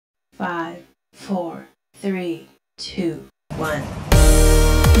5, 4, 3, 2, 1.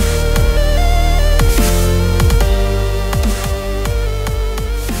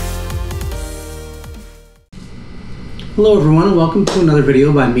 Hello everyone, and welcome to another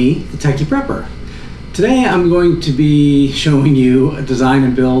video by me, the Techie Prepper. Today I'm going to be showing you a design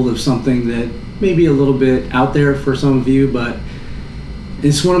and build of something that may be a little bit out there for some of you, but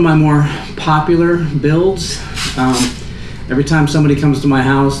it's one of my more popular builds. Every time somebody comes to my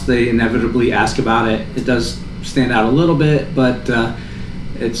house, they inevitably ask about it. It does stand out a little bit, but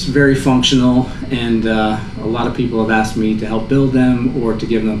it's very functional, and a lot of people have asked me to help build them or to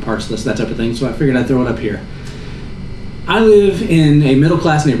give them parts list, that type of thing, so I figured I'd throw it up here. I live in a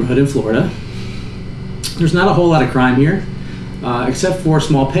middle-class neighborhood in Florida. There's not a whole lot of crime here, except for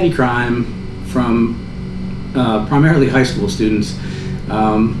small petty crime from primarily high school students.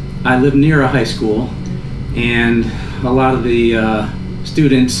 I live near a high school, and a lot of the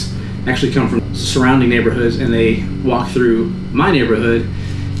students actually come from surrounding neighborhoods, and they walk through my neighborhood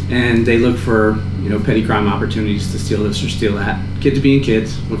and they look for, you know, petty crime opportunities to steal this or steal that. Kids being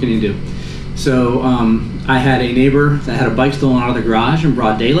kids, what can you do? So I had a neighbor that had a bike stolen out of the garage in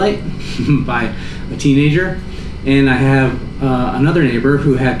broad daylight by a teenager, and I have another neighbor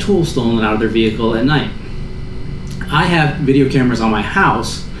who had tools stolen out of their vehicle at night. I have video cameras on my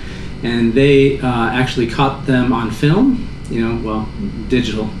house, and they actually caught them on film, you know, well,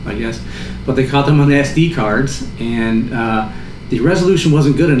 digital, I guess, but they caught them on the SD cards, and the resolution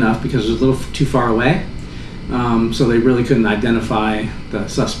wasn't good enough because it was a little too far away. So they really couldn't identify the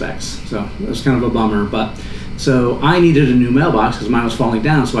suspects. So it was kind of a bummer. But so I needed a new mailbox because mine was falling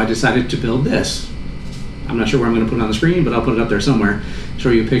down, so I decided to build this. I'm not sure where I'm going to put it on the screen, but I'll put it up there somewhere,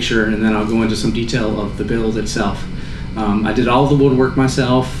 show you a picture, and then I'll go into some detail of the build itself. I did all of the woodwork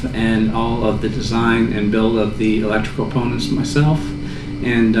myself and all of the design and build of the electrical components myself.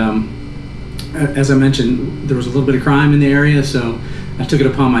 And as I mentioned, there was a little bit of crime in the area, so I took it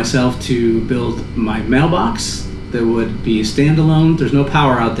upon myself to build my mailbox that would be standalone. There's no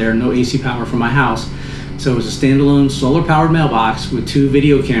power out there, no AC power from my house. So it was a standalone solar powered mailbox with 2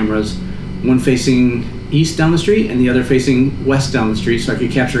 video cameras, one facing east down the street and the other facing west down the street, so I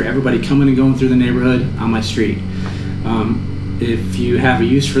could capture everybody coming and going through the neighborhood on my street. If you have a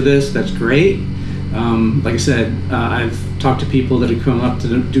use for this, that's great. Like I said, I've talked to people that have come up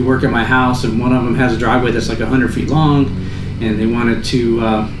to do work at my house, and one of them has a driveway that's like 100 feet long, and they wanted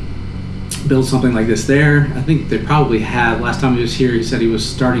to build something like this there. I think they probably have. Last time he was here, he said he was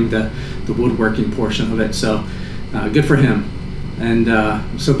starting the woodworking portion of it, so good for him. And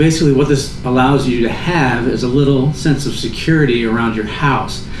so basically what this allows you to have is a little sense of security around your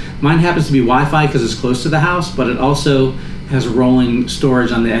house. Mine happens to be Wi-Fi because it's close to the house, but it also has rolling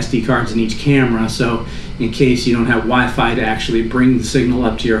storage on the SD cards in each camera, so in case you don't have Wi-Fi to actually bring the signal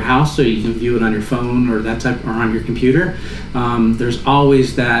up to your house so you can view it on your phone or that type, or on your computer, there's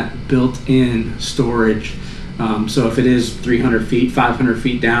always that built-in storage. So if it is 300 feet, 500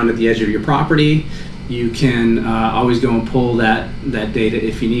 feet down at the edge of your property, you can always go and pull that data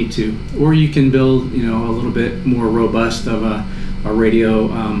if you need to, or you can build, you know, a little bit more robust of a radio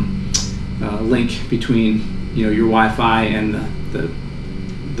link between, you know, your Wi-Fi and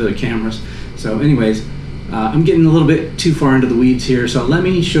the cameras. So anyways, I'm getting a little bit too far into the weeds here, so let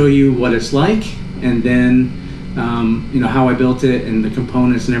me show you what it's like, and then you know, how I built it and the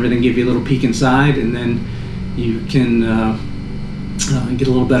components and everything, give you a little peek inside, and then you can get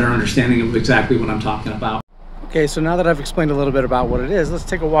a little better understanding of exactly what I'm talking about. Okay, so now that I've explained a little bit about what it is, let's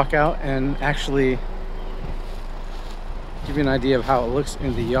take a walk out and actually give you an idea of how it looks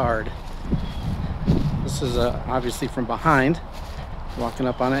in the yard. This is obviously from behind, walking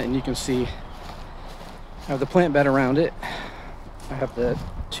up on it, and you can see I have the plant bed around it. I have the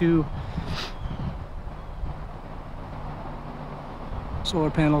 2 solar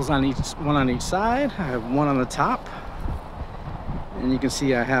panels on one on each side. I have one on the top, and you can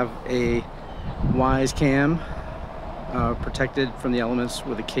see I have a Wyze cam protected from the elements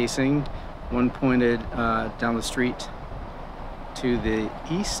with a casing, one pointed down the street to the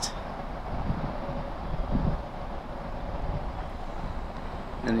east,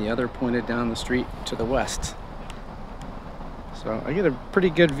 and the other pointed down the street to the west. So I get a pretty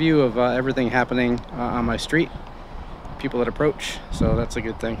good view of everything happening on my street, people that approach, so that's a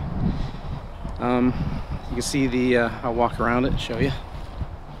good thing. You can see I'll walk around it and show you.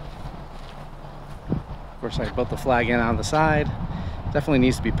 Of course, I built the flag in on the side. Definitely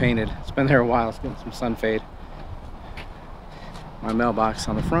needs to be painted. It's been there a while. It's getting some sun fade. My mailbox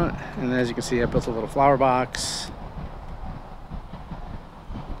on the front, and as you can see, I built a little flower box.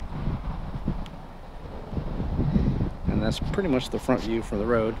 And that's pretty much the front view from the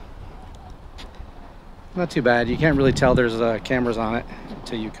road. Not too bad. You can't really tell there's cameras on it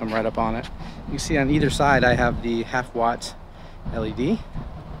until you come right up on it. You can see on either side I have the 1/2 watt LED.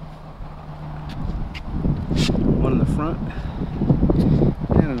 One in the front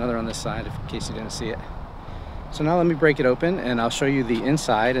and another on this side, in case you didn't see it. So now let me break it open and I'll show you the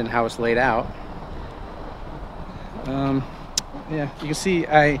inside and how it's laid out. Yeah, you can see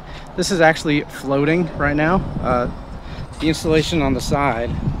this is actually floating right now. The installation on the side,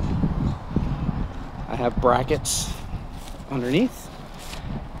 I have brackets underneath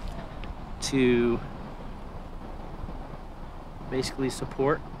to basically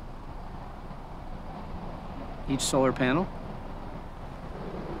support each solar panel.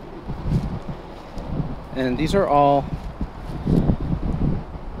 And these are all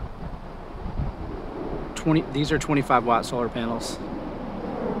 25 watt solar panels.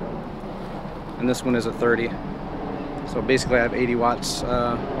 And this one is a 30. So basically I have 80 watts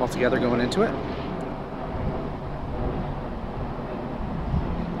altogether going into it.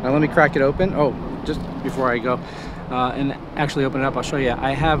 Now let me crack it open. Oh, just before I go and actually open it up, I'll show you.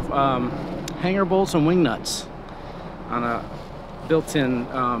 I have hanger bolts and wing nuts on a built-in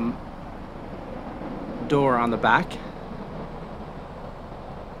door on the back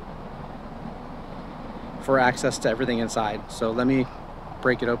for access to everything inside. So let me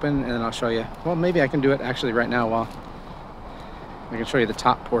break it open and then I'll show you. Well, maybe I can do it actually right now while I can show you the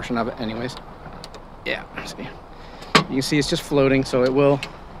top portion of it anyways. Yeah, see. You can see it's just floating, so it will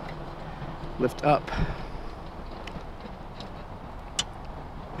lift up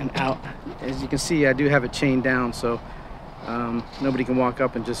and out. As you can see, I do have it chained down, so nobody can walk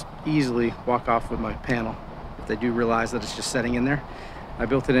up and just easily walk off with my panel if they do realize that it's just setting in there. I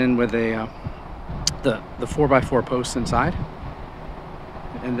built it in with a the 4x4 posts inside,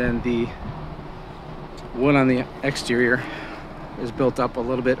 and then the wood on the exterior is built up a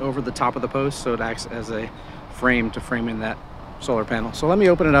little bit over the top of the post, so it acts as a frame to frame in that solar panel. So let me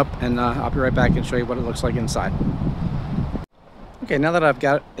open it up and I'll be right back and show you what it looks like inside. Okay, now that I've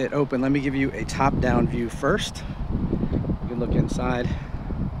got it open, let me give you a top-down view first. You can look inside.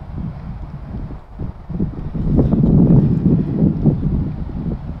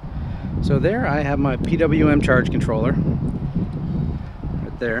 So there I have my PWM charge controller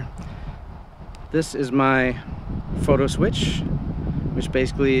right there. This is my photo switch, which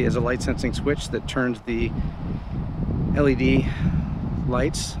basically is a light sensing switch that turns the LED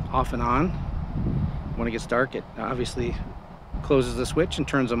lights off and on. When it gets dark, it obviously closes the switch and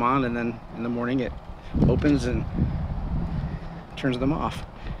turns them on, and then in the morning it opens and turns them off.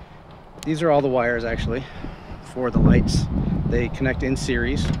 These are all the wires actually for the lights. They connect in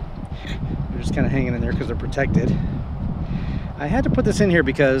series. They're just kind of hanging in there because they're protected. I had to put this in here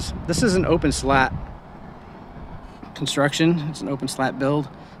because this is an open slat construction. It's an open slat build,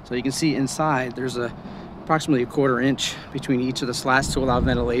 so you can see inside there's approximately a 1/4 inch between each of the slats to allow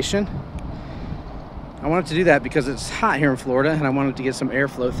ventilation. I wanted to do that because it's hot here in Florida and I wanted to get some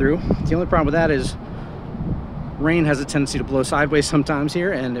airflow through. The only problem with that is rain has a tendency to blow sideways sometimes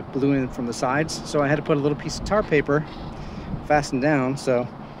here, and it blew in from the sides, so I had to put a little piece of tar paper fastened down so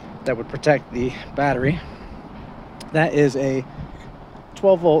that would protect the battery. That is a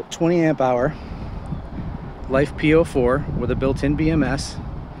 12 volt 20 amp hour Life PO4 with a built-in BMS,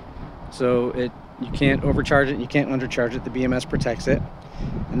 so you can't overcharge it, you can't undercharge it. The BMS protects it,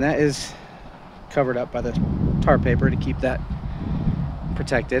 and that is covered up by the tar paper to keep that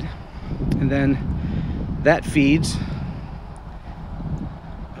protected. And then that feeds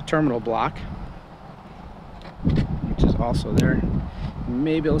a terminal block, which is also there. You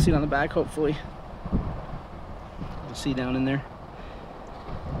may be able to see it on the back, hopefully. You'll see down in there.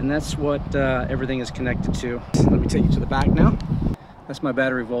 And that's what everything is connected to. Let me take you to the back now. That's my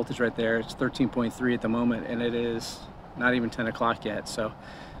battery voltage right there. It's 13.3 at the moment, and it is not even 10 o'clock yet. So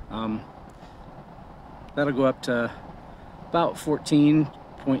that'll go up to about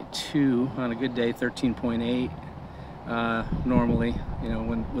 14.2 on a good day, 13.8 normally, you know,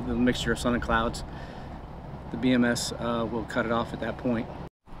 with a mixture of sun and clouds. The BMS will cut it off at that point.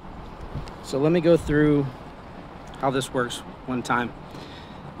 So let me go through how this works one time.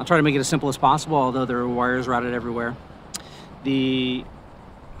 I'll try to make it as simple as possible, although there are wires routed everywhere. The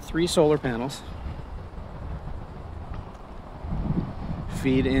 3 solar panels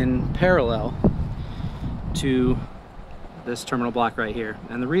feed in parallel to this terminal block right here.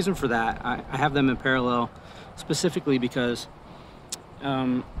 And the reason for that, I have them in parallel specifically because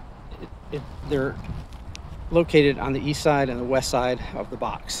they're located on the east side and the west side of the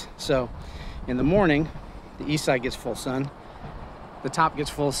box. So in the morning, the east side gets full sun, the top gets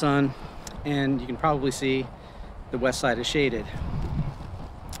full sun, and you can probably see the west side is shaded.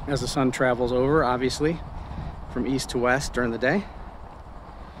 as the sun travels over, obviously, from east to west during the day.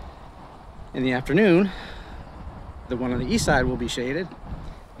 In the afternoon, the one on the east side will be shaded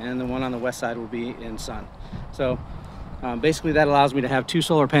and the one on the west side will be in sun. So basically that allows me to have 2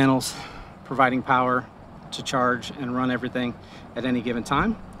 solar panels providing power to charge and run everything at any given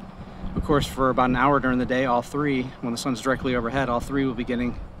time. Of course, for about an hour during the day, all 3, when the sun's directly overhead, all 3 will be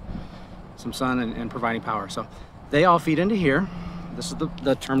getting some sun and providing power. So they all feed into here. This is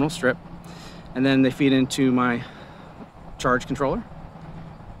the terminal strip, and then they feed into my charge controller.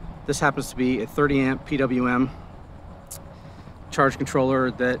 This happens to be a 30 amp PWM charge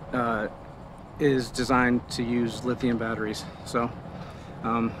controller that is designed to use lithium batteries. So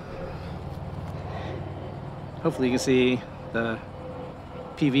hopefully you can see the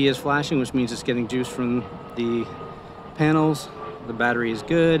PV is flashing, which means it's getting juice from the panels. The battery is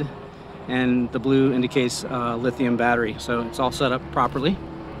good, and the blue indicates lithium battery. So it's all set up properly.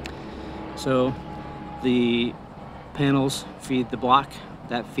 So the panels feed the block,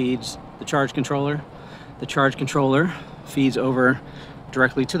 that feeds the charge controller. The charge controller feeds over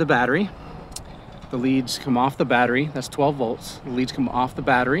directly to the battery. The leads come off the battery, that's 12 volts. The leads come off the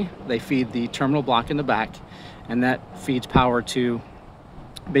battery, they feed the terminal block in the back, and that feeds power to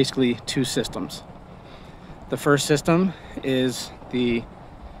basically 2 systems. The first system is the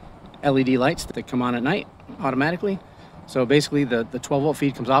LED lights that come on at night automatically. So basically the 12 volt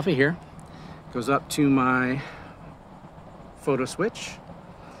feed comes off of here, goes up to my photo switch,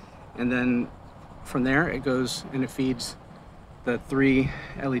 and then from there it goes and it feeds the 3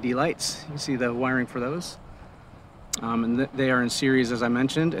 LED lights. You can see the wiring for those, and they are in series, as I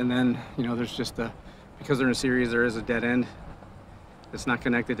mentioned. And then, you know, there's just because they're in series, there is a dead end that's not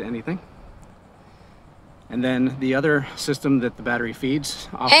connected to anything. And then the other system that the battery feeds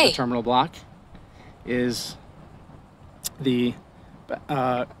off the terminal block is the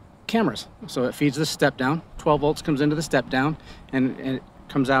cameras. So it feeds the step down. 12 volts comes into the step down, and it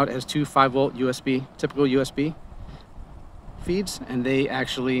comes out as 2 5 volt USB, typical USB feeds, and they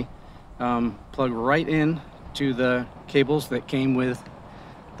actually plug right in to the cables that came with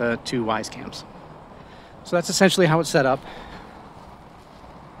the 2 Wyze cams. So that's essentially how it's set up,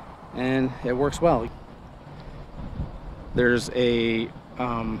 and it works well. There's a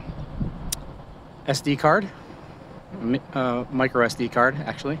SD card, micro SD card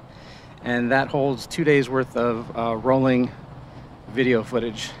actually, and that holds 2 days worth of rolling video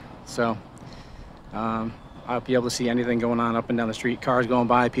footage. So I'll be able to see anything going on up and down the street, cars going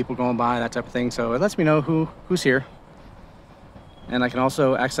by, people going by, that type of thing. So it lets me know who's here. And I can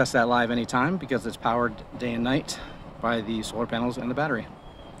also access that live anytime because it's powered day and night by the solar panels and the battery.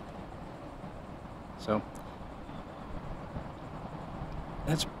 So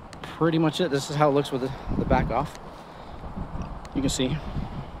that's pretty much it. This is how it looks with the back off. You can see.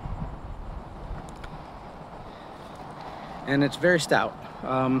 And it's very stout.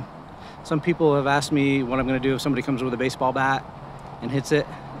 Some people have asked me what I'm going to do if somebody comes with a baseball bat and hits it.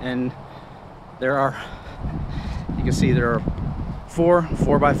 And there are, you can see there are 4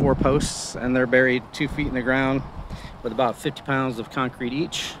 4x4 posts, and they're buried 2 feet in the ground with about 50 pounds of concrete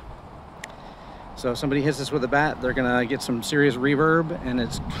each. So if somebody hits this with a bat, they're gonna get some serious reverb, and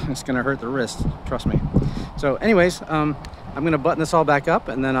it's gonna hurt their wrist, trust me. So anyways, I'm gonna button this all back up,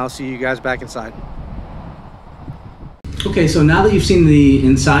 and then I'll see you guys back inside. Okay, so now that you've seen the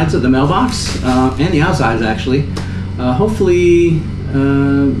insides of the mailbox, and the outsides actually, hopefully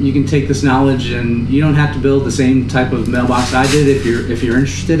you can take this knowledge, and you don't have to build the same type of mailbox I did. If you're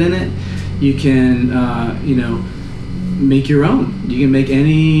interested in it, you can you know, make your own. You can make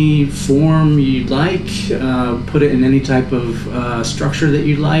any form you'd like, put it in any type of structure that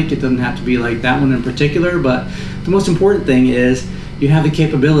you'd like. It doesn't have to be like that one in particular, but the most important thing is you have the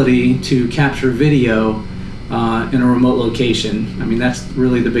capability to capture video in a remote location. I mean, that's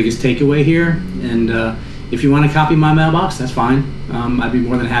really the biggest takeaway here. And if you want to copy my mailbox, that's fine. I'd be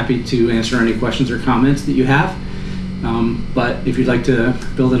more than happy to answer any questions or comments that you have. But if you'd like to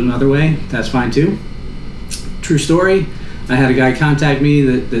build it another way, that's fine too. True story. I had a guy contact me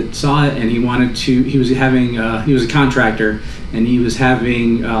that saw it, and he wanted to, he was a contractor, and he was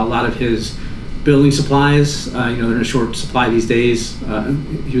having a lot of his building supplies, you know, they're in a short supply these days.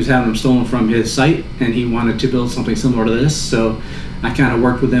 He was having them stolen from his site, and he wanted to build something similar to this. So I kind of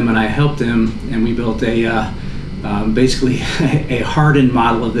worked with him, and I helped him, and we built a basically a hardened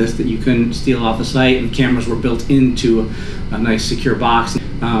model of this that you couldn't steal off the site, and cameras were built into a nice secure box.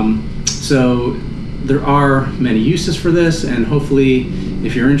 So there are many uses for this, and hopefully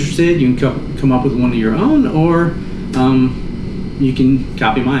if you're interested, you can come up with one of your own, or you can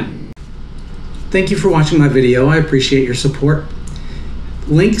copy mine. Thank you for watching my video. I appreciate your support.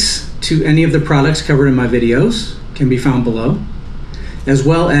 Links to any of the products covered in my videos can be found below, as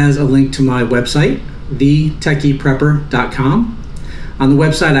well as a link to my website, thetechieprepper.com. On the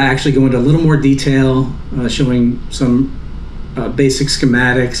website, I actually go into a little more detail, showing some basic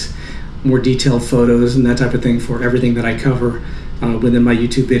schematics, more detailed photos, and that type of thing for everything that I cover within my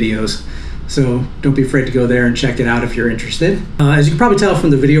YouTube videos. So don't be afraid to go there and check it out if you're interested. As you can probably tell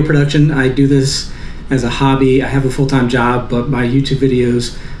from the video production, I do this as a hobby. I have a full-time job, but my YouTube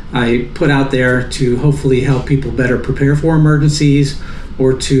videos I put out there to hopefully help people better prepare for emergencies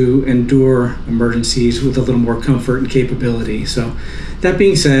or to endure emergencies with a little more comfort and capability. So that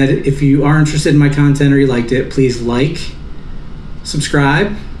being said, if you are interested in my content or you liked it, please like,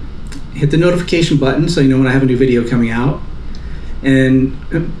 subscribe, hit the notification button so you know when I have a new video coming out. And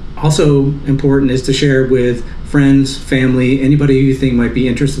also important is to share with friends, family, anybody who you think might be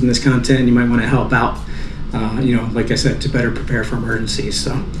interested in this content and you might want to help out, like I said, to better prepare for emergencies.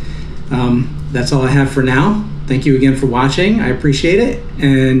 So that's all I have for now. Thank you again for watching. I appreciate it,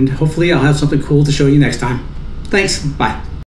 and hopefully I'll have something cool to show you next time. Thanks. Bye.